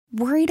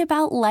Worried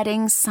about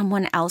letting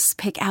someone else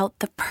pick out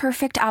the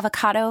perfect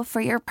avocado for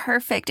your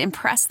perfect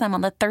impress them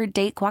on the third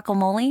date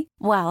guacamole?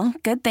 Well,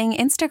 good thing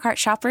Instacart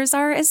shoppers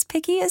are as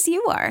picky as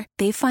you are.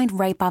 They find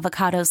ripe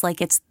avocados like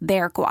it's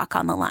their guac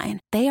on the line.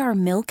 They are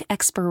milk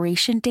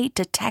expiration date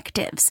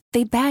detectives.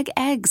 They bag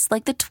eggs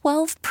like the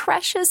 12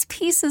 precious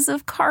pieces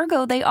of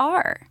cargo they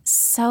are.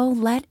 So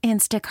let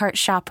Instacart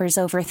shoppers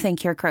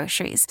overthink your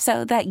groceries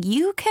so that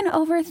you can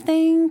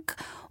overthink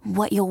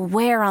what you'll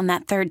wear on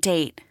that third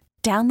date.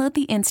 Download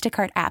the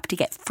Instacart app to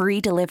get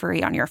free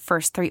delivery on your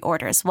first 3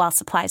 orders while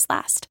supplies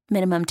last.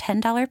 Minimum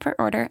 $10 per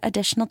order.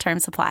 Additional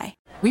terms apply.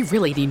 We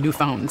really need new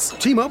phones.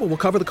 T-Mobile will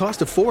cover the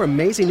cost of 4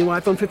 amazing new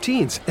iPhone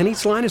 15s, and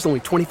each line is only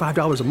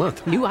 $25 a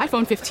month. New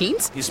iPhone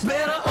 15s? It's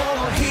better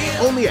over here.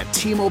 Only at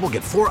T-Mobile,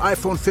 get 4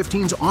 iPhone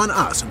 15s on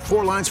us and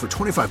 4 lines for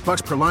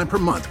 $25 per line per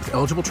month with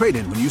eligible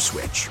trade-in when you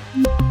switch.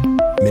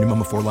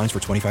 Minimum of 4 lines for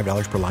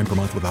 $25 per line per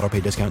month with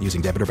autopay discount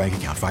using debit or bank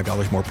account.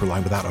 $5 more per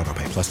line without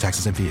autopay, plus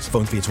taxes and fees.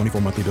 Phone fee at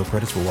 24 monthly bill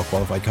credits for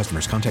well-qualified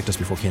customers. Contact us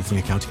before canceling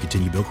account to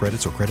continue bill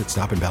credits or credit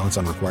stop and balance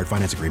on required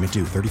finance agreement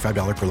due.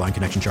 $35 per line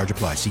connection charge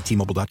applies. See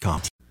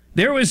T-Mobile.com.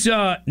 There was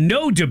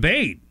no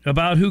debate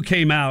about who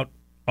came out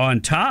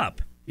on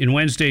top in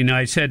Wednesday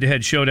night's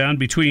head-to-head showdown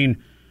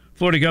between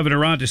Florida Governor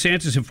Ron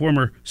DeSantis and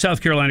former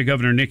South Carolina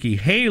Governor Nikki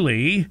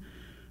Haley.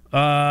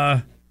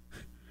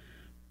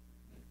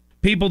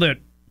 People that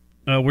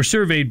were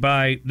surveyed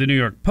by the New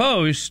York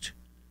Post,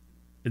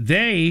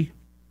 they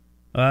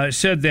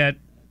said that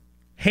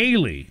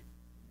Haley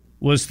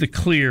was the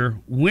clear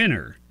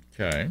winner.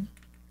 Okay.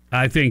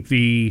 I think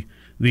the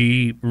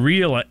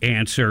real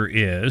answer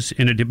is,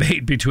 in a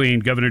debate between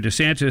Governor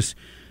DeSantis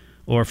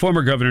or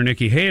former Governor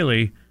Nikki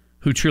Haley,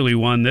 who truly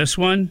won this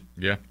one,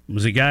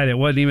 was a guy that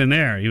wasn't even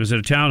there. He was at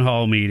a town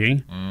hall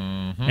meeting,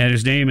 and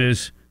his name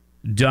is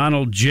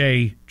Donald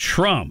J.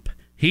 Trump.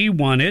 He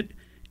won it,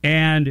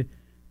 and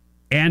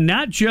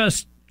not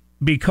just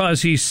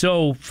because he's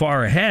so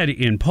far ahead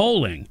in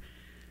polling.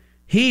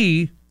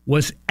 He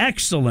was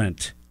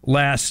excellent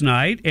last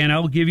night, and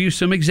I'll give you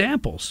some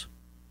examples.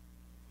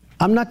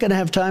 I'm not going to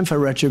have time for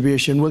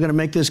retribution. We're going to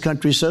make this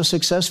country so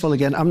successful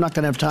again. I'm not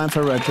going to have time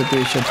for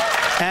retribution.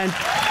 And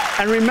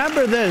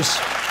remember this,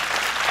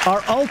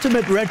 our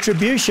ultimate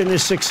retribution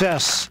is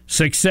success.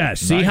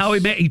 Success. Nice. See how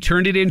he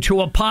turned it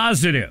into a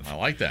positive. I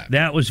like that.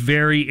 That was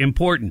very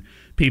important.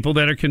 People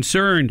that are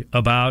concerned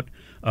about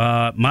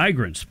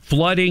migrants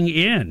flooding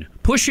in,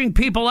 pushing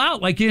people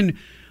out, like in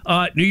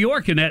New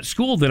York in that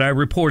school that I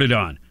reported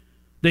on.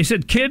 They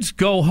said, kids,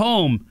 go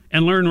home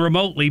and learn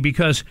remotely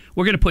because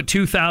we're going to put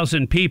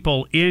 2,000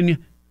 people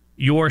in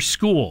your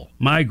school,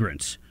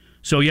 migrants.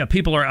 So, yeah,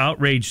 people are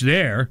outraged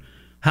there.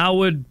 How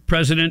would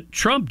President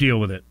Trump deal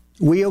with it?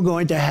 We are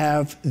going to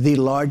have the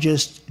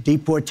largest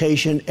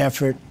deportation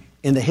effort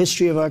in the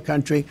history of our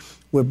country.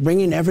 We're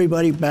bringing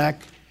everybody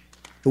back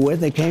to where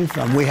they came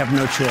from. We have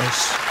no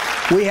choice.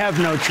 We have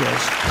no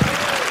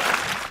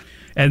choice.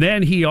 And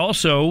then he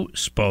also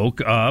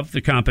spoke of the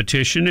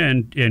competition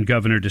and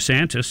Governor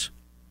DeSantis.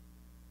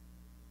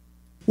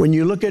 When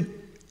you look at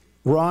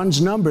Ron's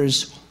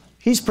numbers,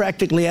 he's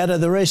practically out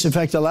of the race. In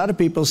fact, a lot of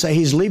people say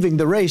he's leaving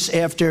the race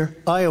after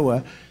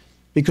Iowa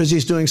because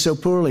he's doing so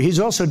poorly. He's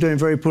also doing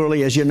very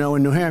poorly, as you know,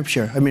 in New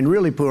Hampshire. I mean,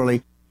 really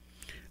poorly.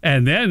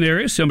 And then there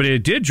is somebody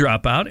that did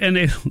drop out, and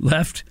they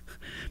left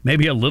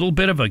maybe a little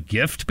bit of a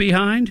gift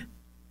behind.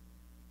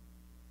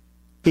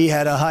 He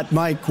had a hot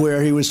mic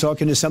where he was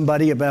talking to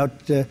somebody about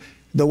the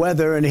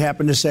weather, and he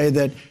happened to say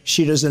that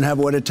she doesn't have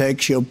what it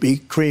takes. She'll be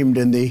creamed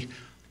in the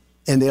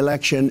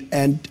election.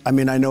 And, I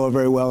mean, I know her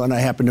very well, and I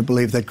happen to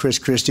believe that Chris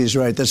Christie's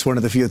right. That's one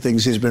of the few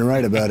things he's been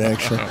right about,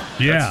 actually.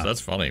 Yeah. That's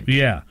funny.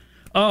 Yeah.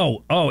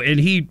 Oh, and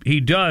he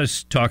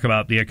does talk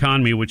about the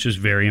economy, which is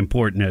very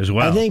important as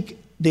well. I think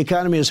the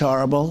economy is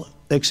horrible,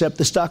 except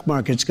the stock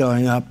market's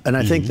going up. And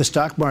I think the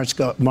stock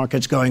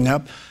market's going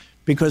up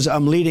because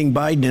I'm leading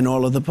Biden in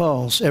all of the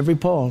polls,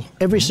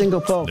 every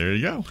single poll. There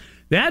you go.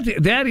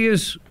 That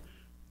is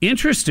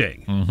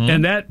interesting,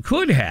 and that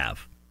could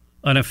have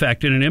an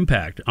effect and an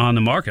impact on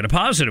the market, a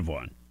positive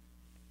one.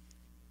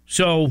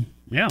 So,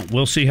 yeah,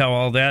 we'll see how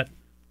all that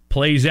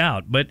plays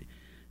out. But,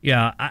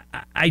 yeah,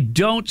 I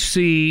don't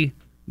see,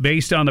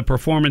 based on the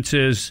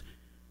performances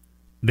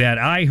that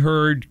I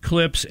heard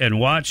clips and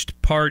watched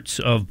parts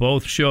of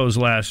both shows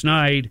last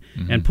night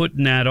and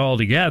putting that all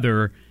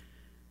together,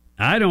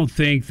 I don't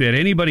think that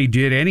anybody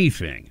did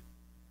anything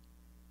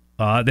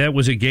that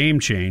was a game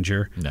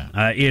changer. No.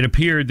 It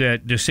appeared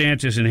that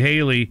DeSantis and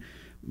Haley,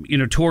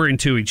 tore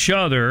into each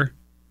other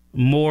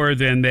more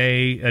than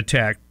they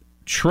attacked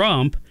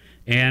Trump,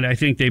 and I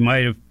think they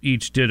might have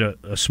each did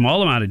a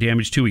small amount of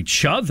damage to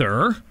each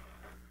other.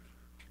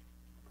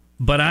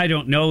 But I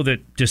don't know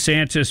that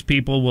DeSantis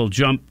people will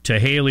jump to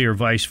Haley or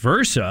vice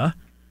versa.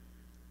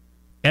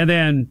 And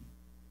then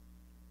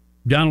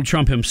Donald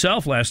Trump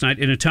himself last night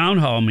in a town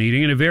hall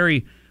meeting in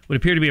what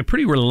appeared to be a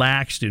pretty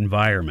relaxed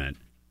environment,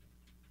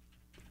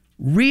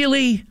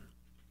 really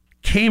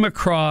came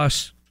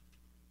across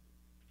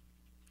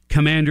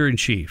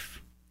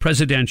commander-in-chief,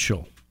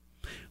 presidential,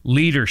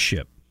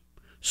 leadership,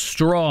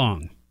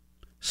 strong,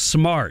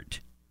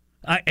 smart.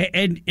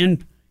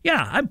 And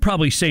I'm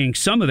probably saying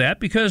some of that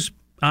because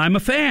I'm a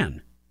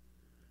fan.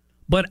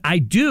 But I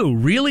do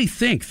really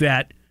think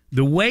that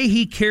the way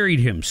he carried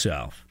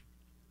himself,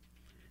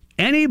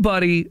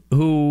 anybody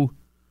who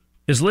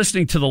is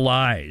listening to the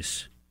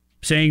lies,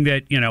 saying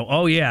that,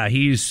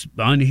 he's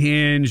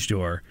unhinged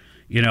or,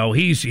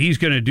 he's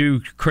going to do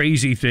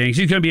crazy things,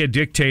 he's going to be a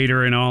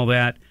dictator and all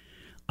that.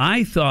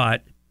 I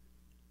thought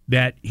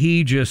that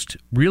he just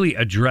really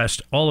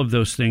addressed all of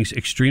those things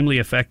extremely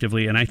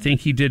effectively, and I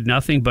think he did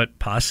nothing but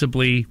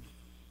possibly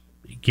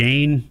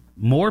gain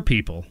more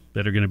people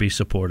that are going to be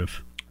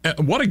supportive.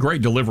 What a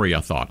great delivery,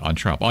 I thought, on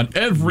Trump. On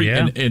every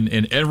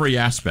in every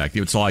aspect.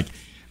 It's like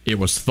it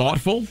was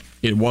thoughtful.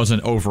 It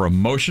wasn't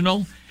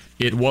over-emotional.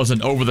 It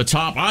wasn't over the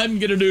top. I'm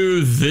going to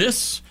do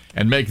this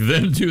and make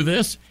them do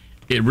this.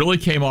 It really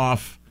came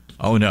off,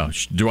 oh no,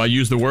 do I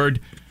use the word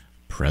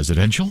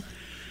presidential?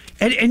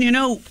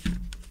 And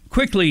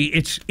quickly,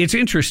 it's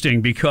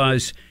interesting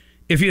because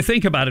if you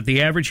think about it,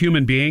 the average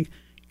human being,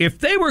 if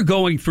they were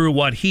going through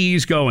what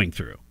he's going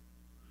through,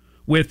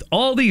 with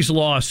all these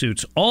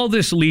lawsuits, all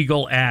this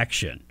legal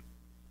action,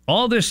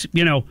 all this,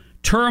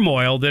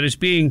 turmoil that is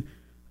being,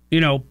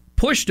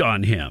 pushed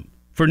on him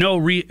for no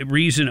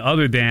reason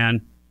other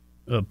than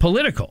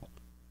political.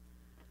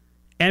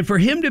 And for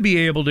him to be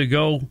able to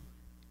go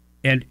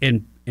and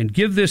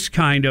give this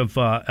kind of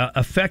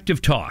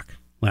effective talk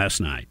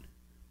last night,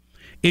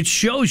 it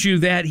shows you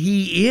that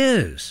he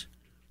is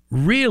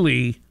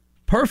really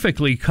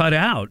perfectly cut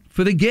out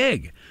for the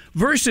gig.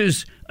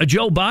 Versus a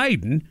Joe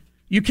Biden,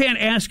 you can't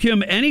ask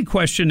him any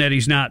question that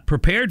he's not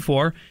prepared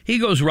for. He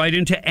goes right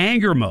into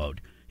anger mode.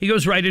 He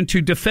goes right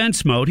into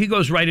defense mode. He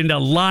goes right into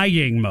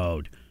lying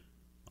mode.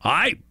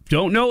 I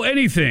don't know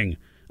anything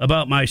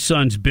about my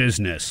son's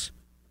business.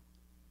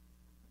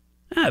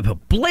 I have a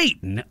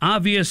blatant,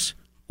 obvious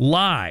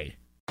lie.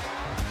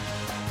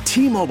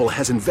 T-Mobile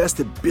has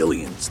invested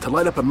billions to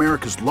light up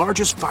America's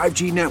largest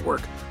 5G network,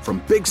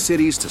 from big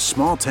cities to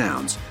small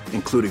towns,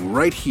 including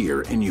right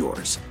here in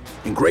yours.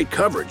 And great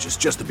coverage is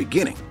just the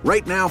beginning.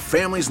 Right now,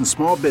 families and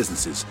small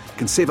businesses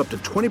can save up to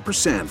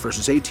 20%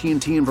 versus AT&T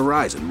and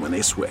Verizon when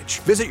they switch.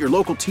 Visit your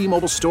local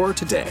T-Mobile store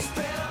today.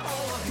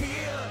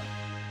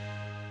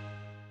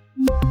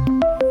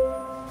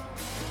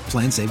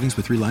 Plan savings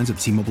with 3 lines of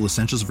T-Mobile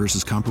Essentials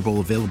versus comparable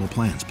available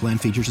plans. Plan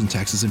features and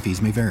taxes and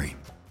fees may vary.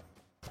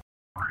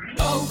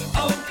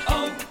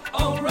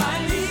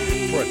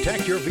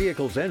 Protect your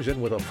vehicle's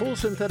engine with a full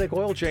synthetic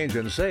oil change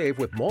and save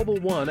with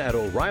Mobil 1 at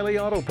O'Reilly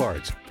Auto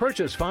Parts.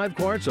 Purchase 5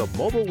 quarts of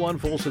Mobil 1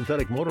 full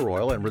synthetic motor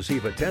oil and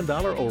receive a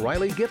 $10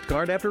 O'Reilly gift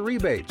card after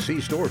rebate.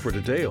 See store for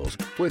details.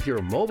 With your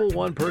Mobil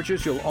 1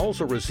 purchase, you'll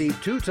also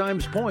receive 2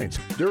 times points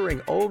during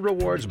O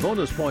Rewards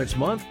Bonus Points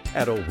Month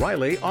at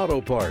O'Reilly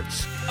Auto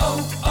Parts.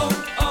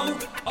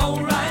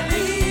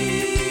 O'Reilly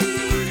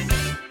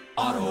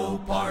Auto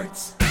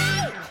Parts.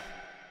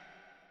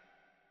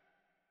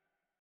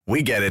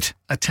 We get it.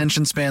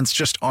 Attention spans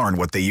just aren't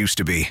what they used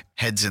to be.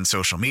 Heads in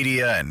social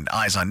media and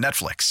eyes on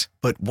Netflix.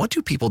 But what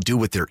do people do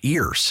with their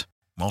ears?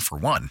 Well, for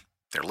one,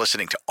 they're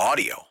listening to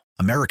audio.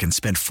 Americans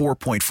spend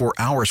 4.4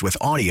 hours with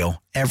audio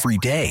every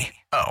day.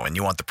 Oh, and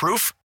you want the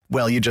proof?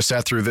 Well, you just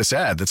sat through this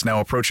ad that's now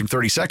approaching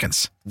 30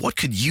 seconds. What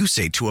could you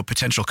say to a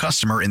potential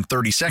customer in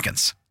 30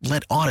 seconds?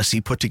 Let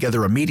Odyssey put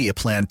together a media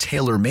plan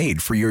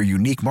tailor-made for your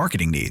unique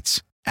marketing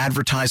needs.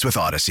 Advertise with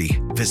Odyssey.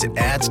 Visit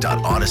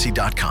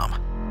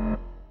ads.odyssey.com.